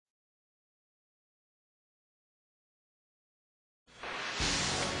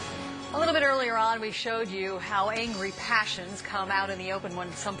A little bit earlier on, we showed you how angry passions come out in the open when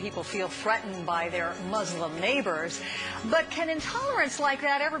some people feel threatened by their Muslim neighbors. But can intolerance like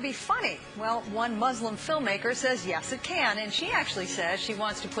that ever be funny? Well, one Muslim filmmaker says yes, it can. And she actually says she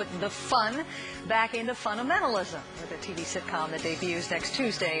wants to put the fun back into fundamentalism with a TV sitcom that debuts next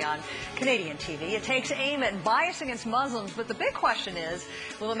Tuesday on Canadian TV. It takes aim at bias against Muslims, but the big question is,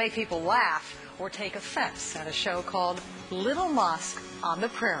 will it make people laugh or take offense at a show called Little Mosque on the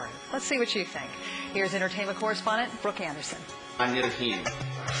Prairie? Let's see what you think. Here's entertainment correspondent Brooke Anderson.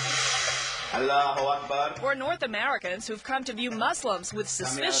 For North Americans who've come to view Muslims with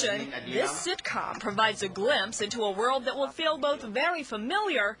suspicion, this sitcom provides a glimpse into a world that will feel both very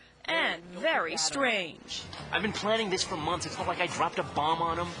familiar and very strange. I've been planning this for months. It's not like I dropped a bomb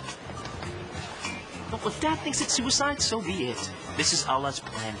on him. Look, if Dad thinks it's suicide, so be it. This is Allah's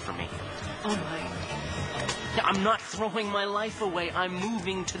plan for me. Oh, my. I'm not throwing my life away. I'm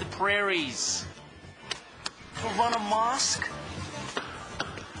moving to the prairies. To run a mosque?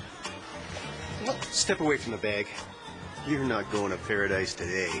 Step away from the bag. You're not going to paradise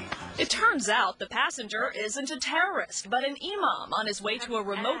today. It turns out the passenger isn't a terrorist, but an imam on his way to a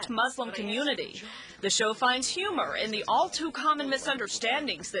remote Muslim community. The show finds humor in the all-too-common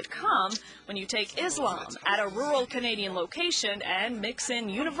misunderstandings that come when you take Islam at a rural Canadian location and mix in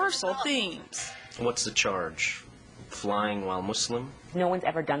universal themes. What's the charge? Flying while Muslim? No one's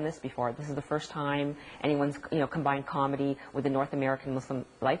ever done this before. This is the first time anyone's, combined comedy with a North American Muslim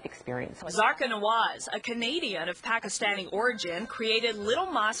life experience. Zarka Nawaz, a Canadian of Pakistani origin, created Little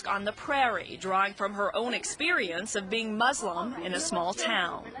Mosque on the Prairie, drawing from her own experience of being Muslim in a small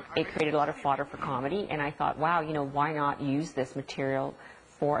town. It created a lot of fodder for comedy, and I thought, wow, why not use this material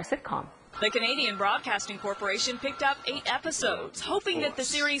for a sitcom? The Canadian Broadcasting Corporation picked up 8 episodes, hoping that the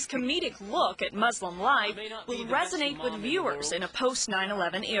series' comedic look at Muslim life will resonate with viewers in a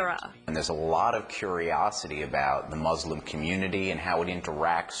post-9/11 era. And there's a lot of curiosity about the Muslim community and how it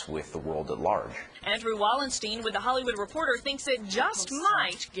interacts with the world at large. Andrew Wallenstein with The Hollywood Reporter thinks it just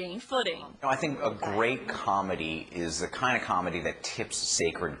might gain footing. I think a great comedy is the kind of comedy that tips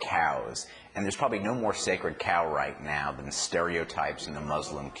sacred cows. And there's probably no more sacred cow right now than stereotypes in the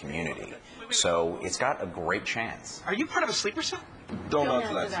Muslim community. So it's got a great chance. Are you part of a sleeper cell? Don't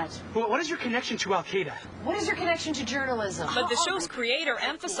answer that. What is your connection to Al-Qaeda? What is your connection to journalism? But the show's creator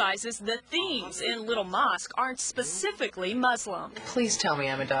emphasizes the themes in Little Mosque aren't specifically Muslim. Please tell me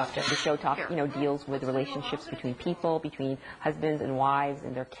I'm adopted. The show deals with relationships between people, between husbands and wives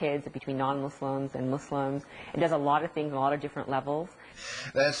and their kids, between non-Muslims and Muslims. It does a lot of things on a lot of different levels.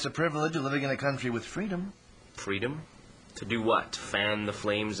 That's the privilege of living in a country with freedom. Freedom? To do what? Fan the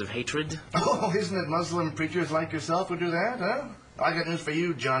flames of hatred? Oh, isn't it Muslim preachers like yourself who do that, huh? I got news for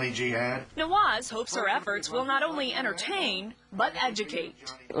you, Johnny Jihad. Nawaz hopes her efforts will not only entertain, but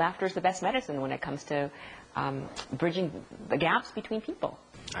educate. Laughter is the best medicine when it comes to bridging the gaps between people.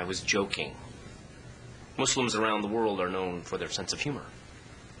 I was joking. Muslims around the world are known for their sense of humor.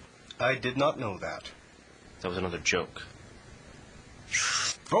 I did not know that. That was another joke.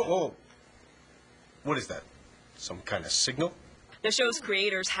 Oh. What is that? Some kind of signal? The show's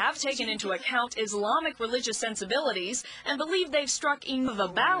creators have taken into account Islamic religious sensibilities and believe they've struck a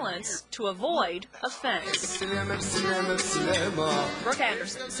balance to avoid offense. Brooke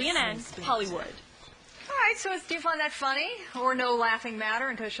Anderson, CNN, Hollywood. All right, so do you find that funny or no laughing matter?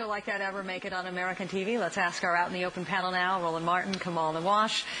 And could a show like that ever make it on American TV? Let's ask our out-in-the-open panel now, Roland Martin, Kamal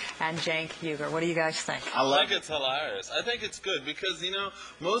Nawash, and Cenk Uygur. What do you guys think? I think it's hilarious. I think it's good because,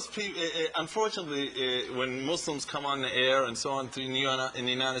 most people, unfortunately, when Muslims come on the air and so on in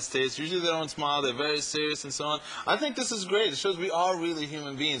the United States, usually they don't smile, they're very serious and so on. I think this is great. It shows we are really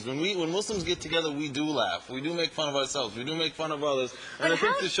human beings. When Muslims get together, we do laugh. We do make fun of ourselves. We do make fun of others. And I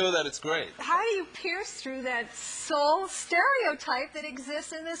think to show that it's great. How do you pierce through that sole stereotype that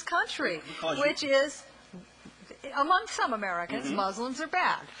exists in this country, which is, among some Americans, Muslims are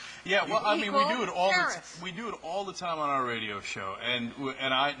bad? Yeah, well, I mean, we do it all the time on our radio show, and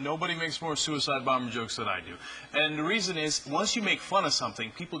nobody makes more suicide bomber jokes than I do. And the reason is, once you make fun of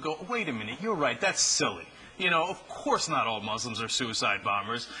something, people go, oh, wait a minute, you're right, that's silly. Of course not all Muslims are suicide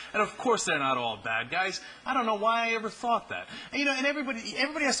bombers, and of course they're not all bad guys. I don't know why I ever thought that. And everybody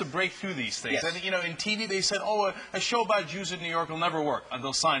has to break through these things. Yes. And, in TV they said, oh, a show about Jews in New York will never work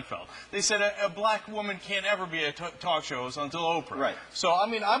until Seinfeld. They said a black woman can't ever be a talk show until Oprah. Right. So, I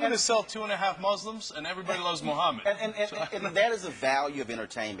mean, I'm going to sell 2.5 Muslims, and everybody loves Muhammad. And that is the value of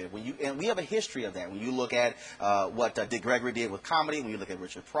entertainment. And we have a history of that. When you look at what Dick Gregory did with comedy, when you look at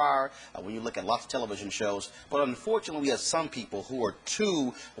Richard Pryor, when you look at lots of television shows, else. But unfortunately, we have some people who are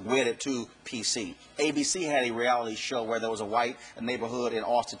too wedded to PC. ABC had a reality show where there was a neighborhood in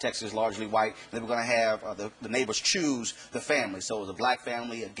Austin, Texas, largely white, and they were going to have the neighbors choose the family. So it was a black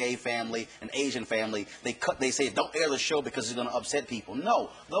family, a gay family, an Asian family. They say don't air the show because it's going to upset people. No,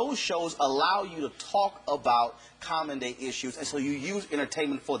 those shows allow you to talk about common day issues, and so you use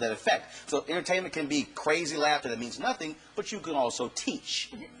entertainment for that effect. So entertainment can be crazy laughter that means nothing, but you can also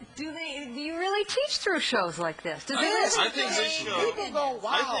teach. Do you really teach through shows like this? I think this show. People go,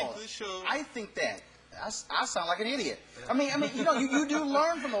 wow. I think this show. I think that. I sound like an idiot. I mean, you know, you do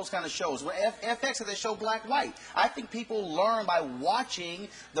learn from those kind of shows. When FX had that show Black White, I think people learn by watching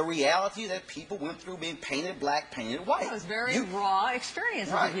the reality that people went through being painted black, painted white. It was very raw experience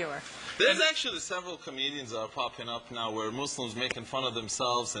as a viewer. There's actually several comedians that are popping up now where Muslims making fun of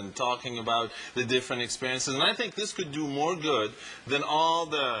themselves and talking about the different experiences. And I think this could do more good than all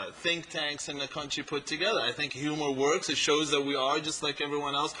the think tanks in the country put together. I think humor works. It shows that we are just like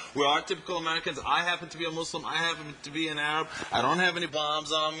everyone else. We are typical Americans. I happen to be a Muslim. I happen to be an Arab. I don't have any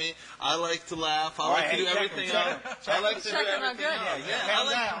bombs on me. I like to laugh. I like to do everything else. I like to do everything else.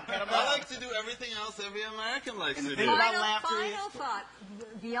 I like to do everything else every American likes to do. Final thought,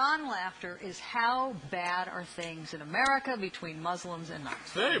 beyond laughter, is how bad are things in America between Muslims and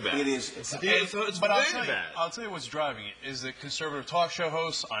non-Muslims? Very bad. It is. It's but very bad. I'll tell you what's driving it is the conservative talk show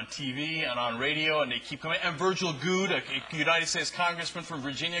hosts on TV and on radio, and they keep coming. And Virgil Good, a United States congressman from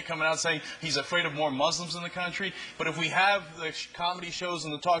Virginia, coming out saying he's afraid of more Muslims in the country. But if we have the comedy shows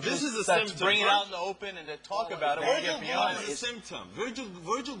and the talk shows that bring it out in the open and that talk about it, we'll get beyond it. Virgil is a symptom.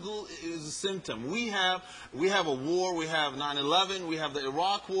 Virgil Good is a symptom. We have a war. We have 9/11. We have the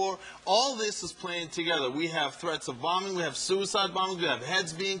Iraq War. All this is playing together. We have threats of bombing. We have suicide bombings. We have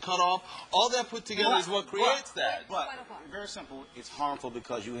heads being cut off. All that put together is what creates that. But very simple. It's harmful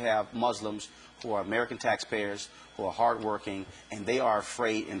because you have Muslims who are American taxpayers, who are hardworking, and they are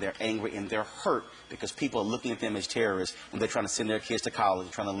afraid and they're angry and they're hurt because people are looking at them as terrorists when they're trying to send their kids to college,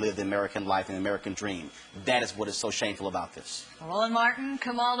 trying to live the American life and the American dream. That is what is so shameful about this. Roland Martin,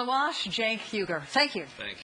 Kamal Nawash, Cenk Huger. Thank you. Thank you.